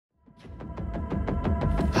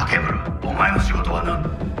前の仕事は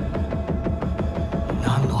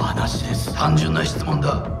何の話です。単純な質問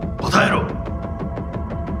だ。答えろ。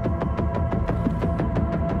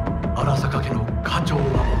荒坂家の家長を守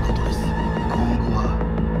ることです。今後は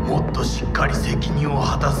もっとしっかり責任を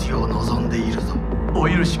果たすよう望んでいるぞ。お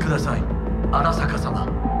許しください、荒坂様。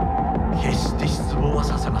決して失望は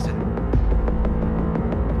させません。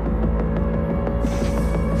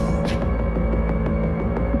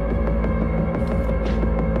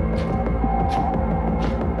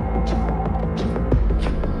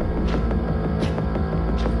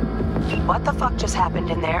What the fuck just happened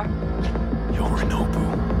in there? Yorinobu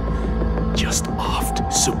just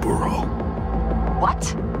offed Saburo.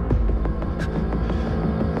 What?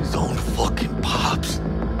 His own fucking pops.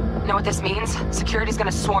 Know what this means? Security's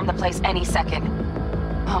gonna swarm the place any second.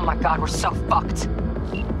 Oh my god, we're so fucked.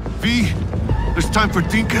 V, there's time for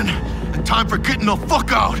thinking and time for getting the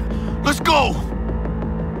fuck out. Let's go!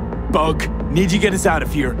 Bug, need you to get us out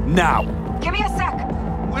of here, now. Give me a sec.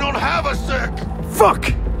 We don't have a sec.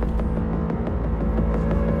 Fuck!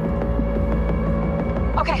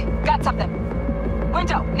 Okay, got something.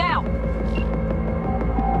 Window, now!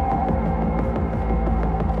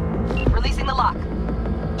 Releasing the lock.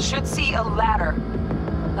 Should see a ladder.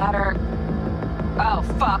 Ladder... Oh,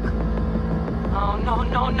 fuck. Oh, no,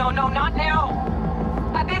 no, no, no, not now!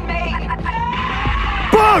 I've been made!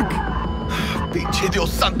 Bug! Pinche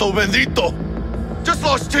Dios santo bendito! Just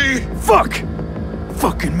lost T! Fuck!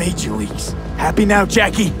 Fucking Major Leagues. Happy now,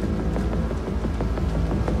 Jackie?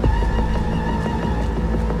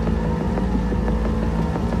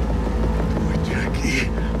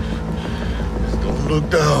 Look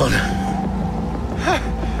down.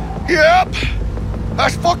 Yep!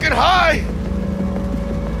 That's fucking high!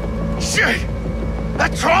 Shit!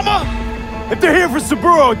 That trauma? If they're here for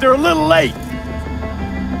Saburo, they're a little late.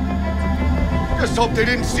 Just hope they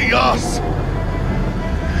didn't see us.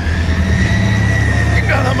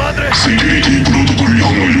 Chingada madre! Seagate protocol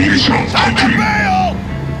영어 Taco Bell!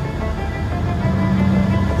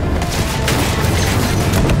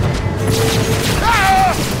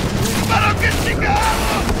 Ah! Pero que chingado!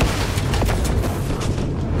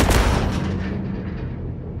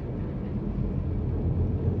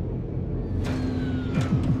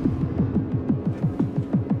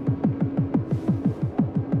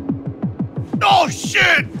 Oh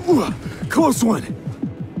shit! Ooh, close one.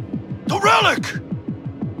 The relic!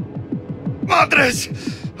 Madres!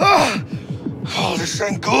 Oh, this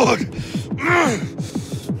ain't good.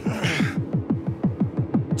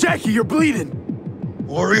 Jackie, you're bleeding.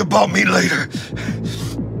 Worry about me later.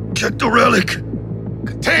 Check the relic.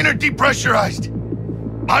 Container depressurized.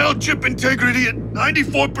 Ion chip integrity at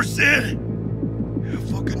 94%.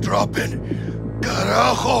 Fucking dropping.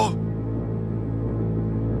 Carajo.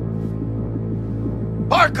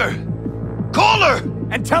 Parker! Call her!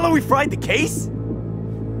 And tell her we fried the case?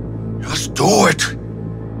 Just do it.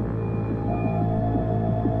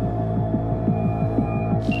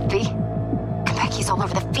 V? Konpeki's all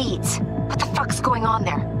over the feeds. What the fuck's going on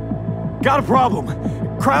there? Got a problem.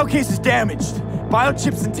 Cryo case is damaged.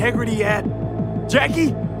 Biochip's integrity at...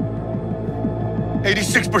 Jackie?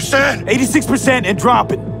 86%! 86% and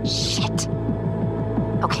dropping. Shit.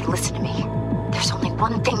 Okay, listen to me. There's only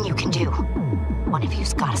one thing you can do. One of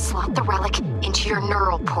you's gotta slot the relic into your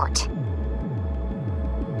neural port.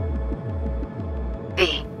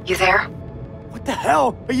 V, you there? What the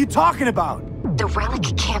hell are you talking about? The relic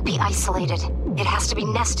can't be isolated. It has to be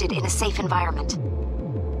nested in a safe environment.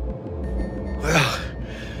 Well,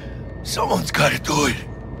 someone's gotta do it.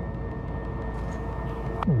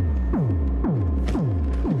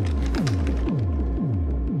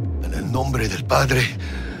 En el nombre del Padre,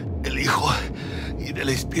 del Hijo y del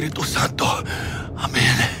Espíritu Santo.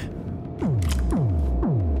 Amén.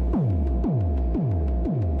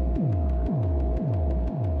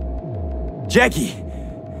 Jackie,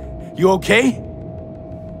 you okay?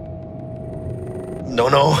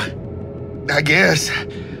 No. I guess.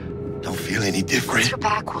 Don't feel any different. Once you're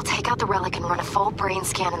back, we'll take out the relic and run a full brain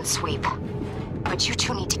scan and sweep. But you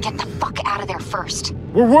two need to get the fuck out of there first.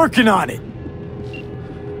 We're working on it.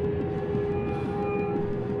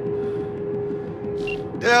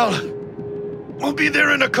 Dell, we'll be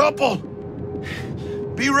there in a couple.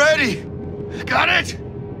 Be ready. Got it?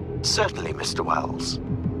 Certainly, Mr. Wells.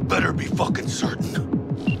 Better be fucking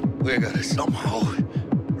certain. We gotta somehow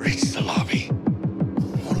reach the lobby.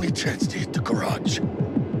 Only chance to hit the garage.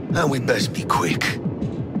 And we best be quick.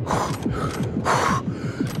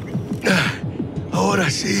 Ahora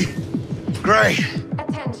sí. Great.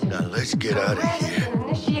 Attention. Now let's get out of here.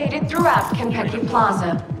 Initiated throughout Konpeki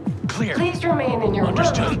Plaza. Clear. Please remain in your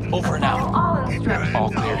Understood. room. Over and out. All instructions All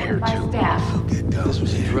clear here, by too. staff.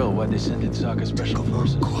 they send in Saka Special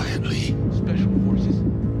Forces. Quietly. Special Forces.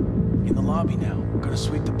 In the lobby now. Gonna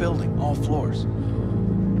sweep the building, all floors.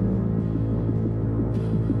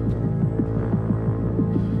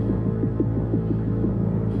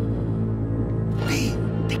 B,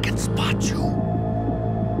 they can spot you.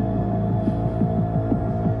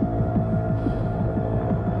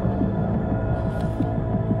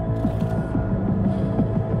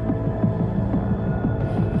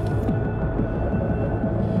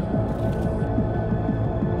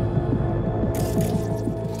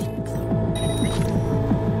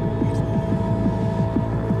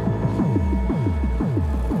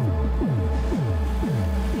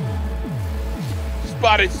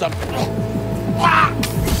 Spotted something.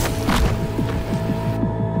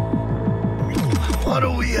 What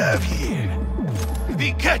do we have here?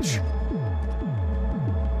 B, catch!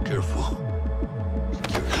 Careful.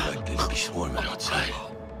 Security like this be swarming outside.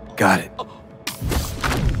 Got it.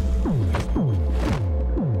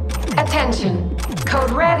 Attention.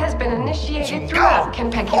 Code Red has been initiated throughout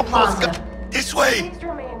Konpeki Plaza. This way! Please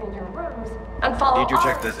remain in your rooms and follow Need to all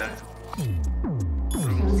check this out.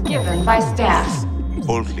 instructions given by staff.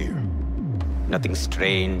 All clear. Nothing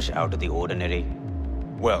strange, out of the ordinary.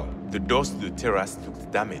 Well, the doors to the terrace looks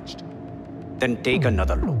damaged. Then take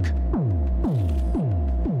another look.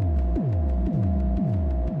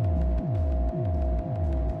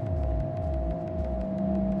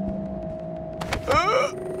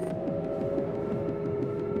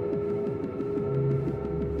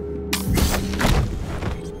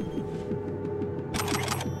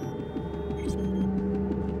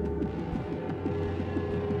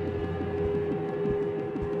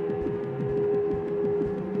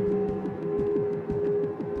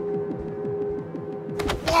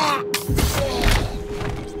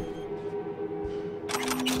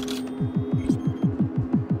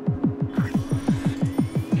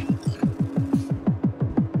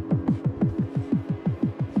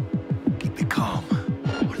 Keep it calm,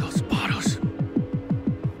 or they'll spot us.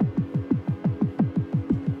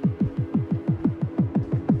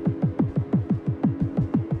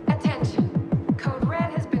 Attention. Code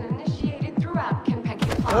Red has been initiated throughout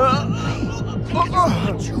Konpeki Plaza. Please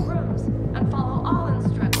remain in your rooms and follow all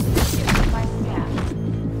instructions given by staff.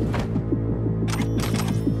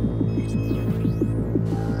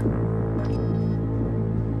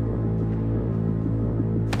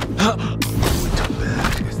 Too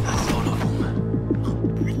bad, 'cause that's all of them.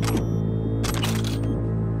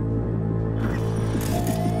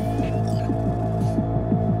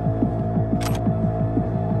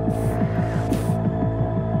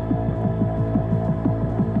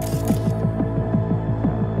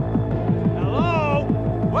 Hello?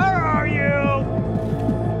 Where are you?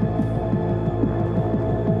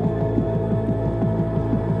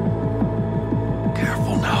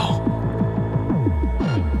 Careful now.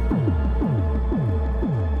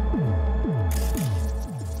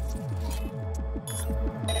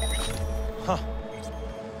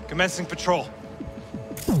 Commencing patrol.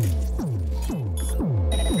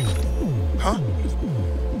 Huh?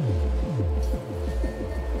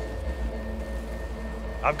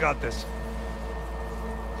 I've got this.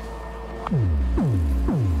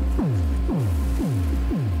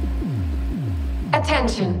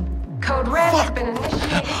 Attention. Code Red has been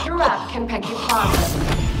initiated throughout Konpeki Plaza.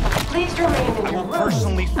 Please remain in your will rooms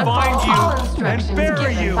personally and find follow you all and instructions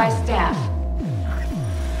bury given you. by staff.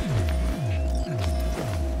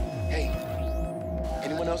 Hey,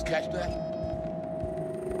 anyone else catch that?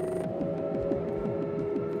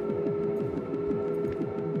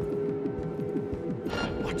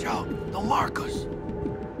 Watch out, they'll mark us.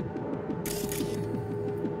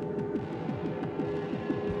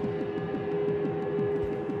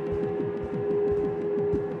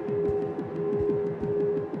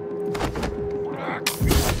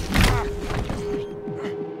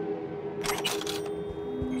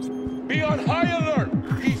 Be on high alert!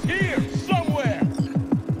 He's here, somewhere!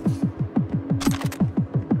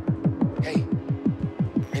 Hey,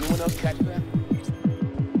 anyone else catch that?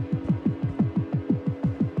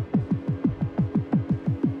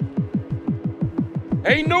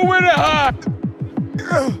 Ain't nowhere to hide!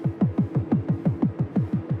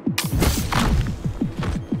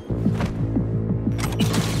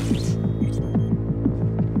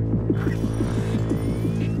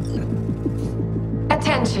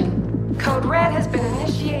 Attention. Code Red has been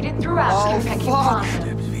initiated throughout Konpeki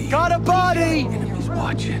Plaza. Got a body! Enemies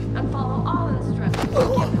watching. And follow all instructions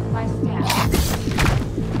given by staff.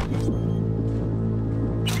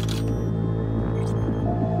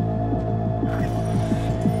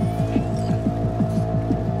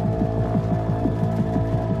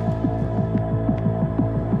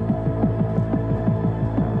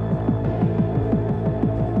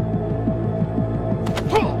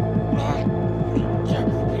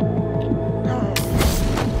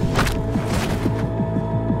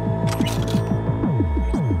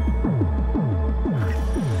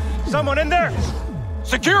 someone in there?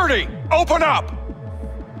 Security, open up!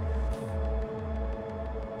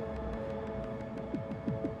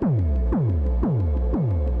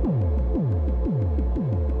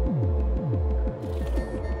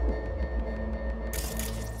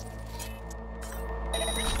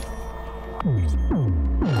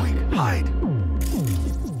 Quick, hide.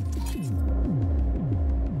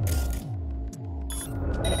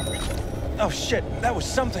 Oh shit, that was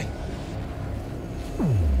something.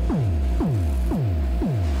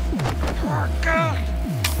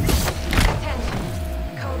 Attention.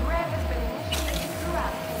 Code Red has been initiated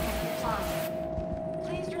throughout Konpeki Plaza.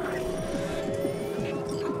 Please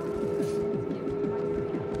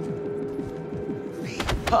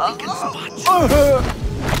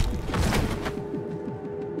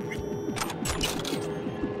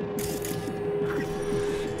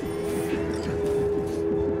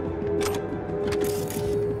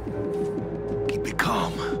Keep it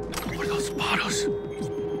calm. Or they'll spot us.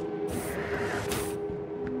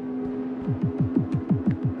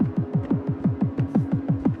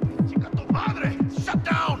 Madre! Shut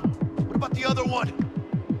down! What about the other one?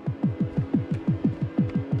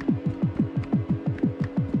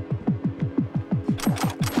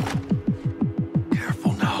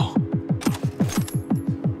 Careful now.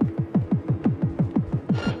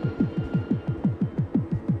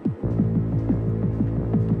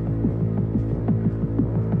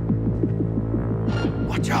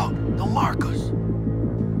 Watch out! They'll mark us.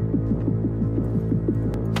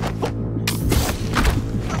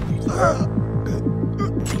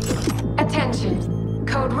 Attention.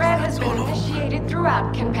 Code Red has been initiated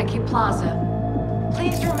throughout Konpeki Plaza.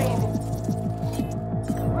 Please remain in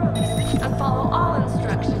rooms and follow all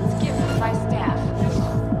instructions given by staff.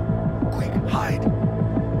 Quick, hide.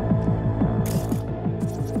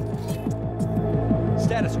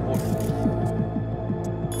 Status report.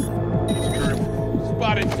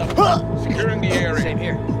 Spotted something. Securing the area. Same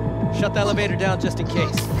here. Shut the elevator down just in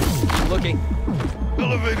case. I'm looking.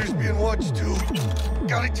 Elevator's being watched too.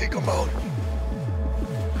 Gotta take them out.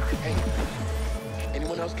 Hey,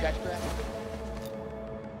 anyone else catch that?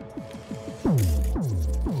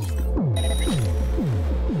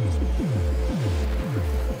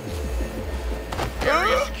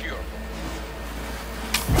 Area secure.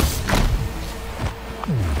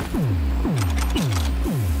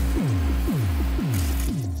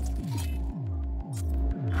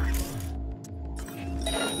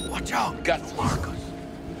 Watch out. Got some markers.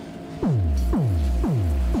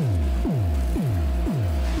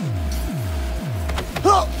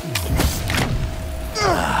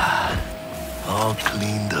 All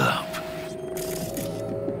cleaned up.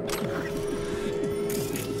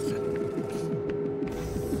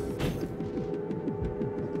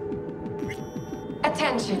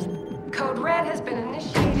 Attention. Code Red has been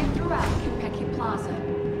initiated throughout Konpeki Plaza.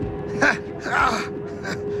 And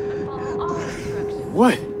follow all instructions.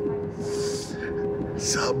 What?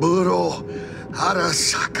 Saburo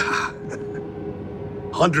Arasaka.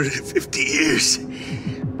 150 years.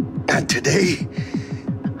 And today,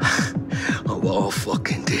 of all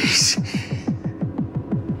fucking days,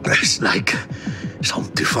 that's like some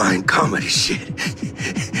divine comedy shit.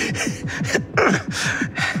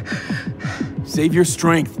 Save your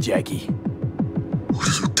strength, Jackie. What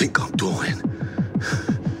do you think I'm doing?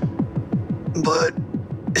 But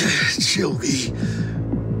Sylvie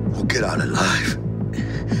will get out alive.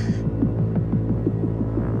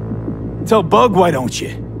 Tell Bug, why don't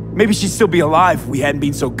you? Maybe she'd still be alive if we hadn't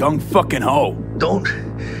been so gung-fucking-ho. Don't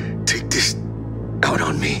take this out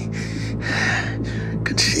on me.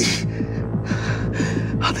 Can see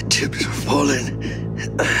how the chips are falling.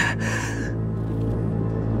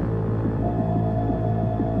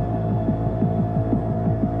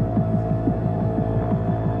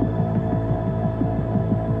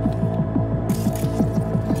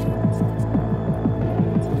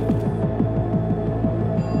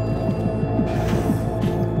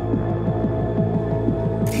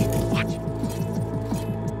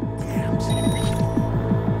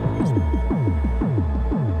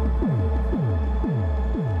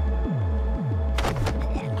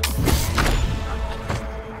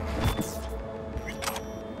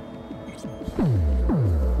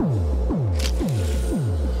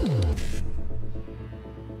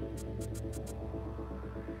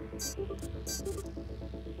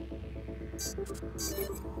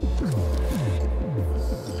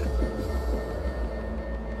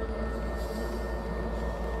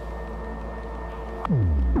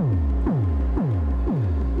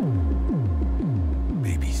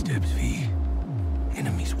 Baby steps, V.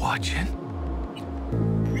 Enemies watching.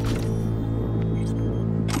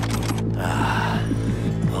 Ah,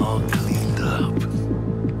 all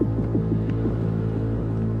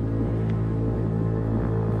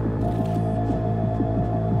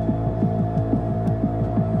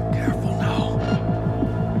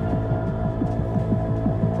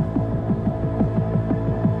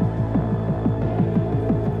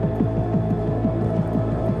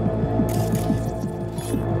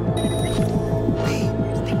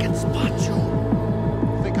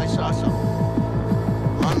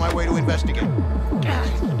investigate.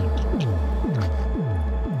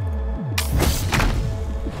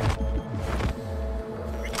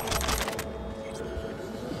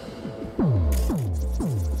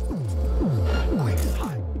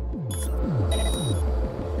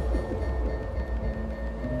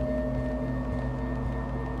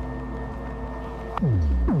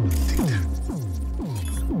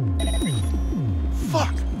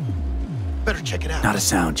 Fuck! Better check it out. Not a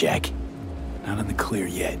sound, Jack. Not in the clear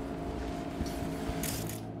yet.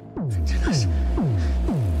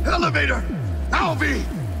 Elevator! Alvy!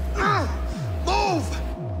 Move!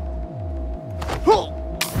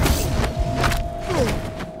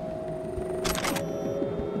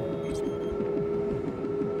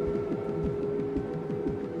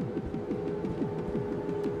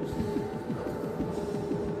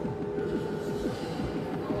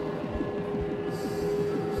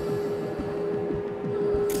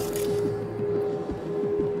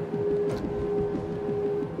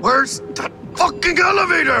 Where's that fucking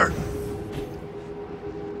elevator?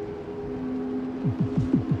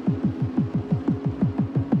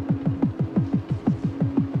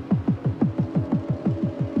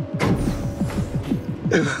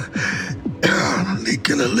 I'm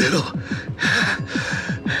leaking a little.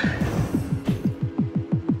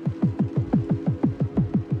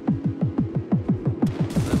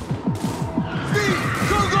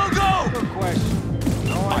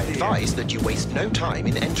 I advise that you waste no time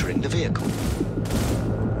in entering the vehicle.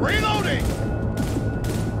 Reloading!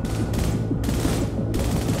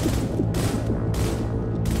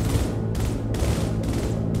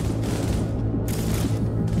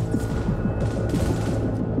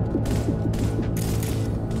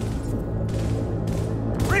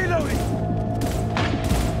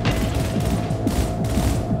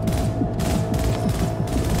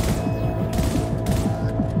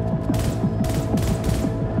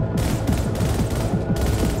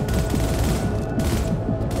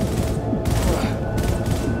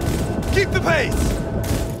 Keep the pace!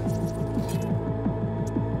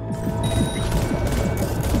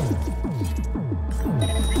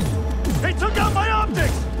 They took out my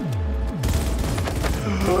optics!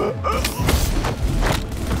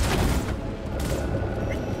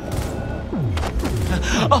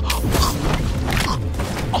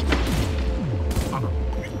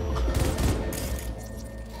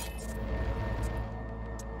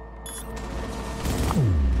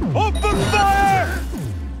 Open fire!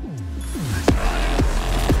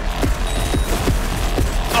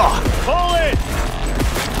 Pull it!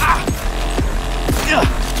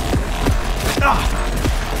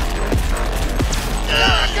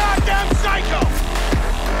 Goddamn psycho!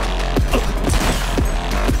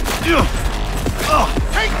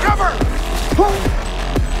 Take cover!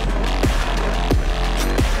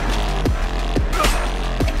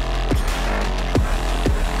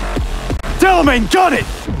 Delamain, got it!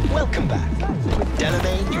 Welcome back. With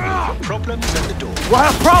Delamain, you leave your problems at the door. We'll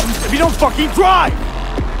have problems if you don't fucking drive!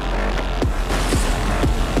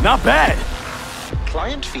 Not bad.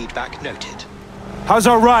 Client feedback noted. How's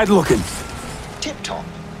our ride looking? Tip-top.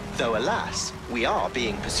 Though alas, we are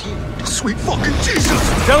being pursued. Sweet fucking Jesus!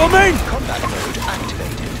 Delamain! Combat mode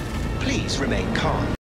activated. Please remain calm.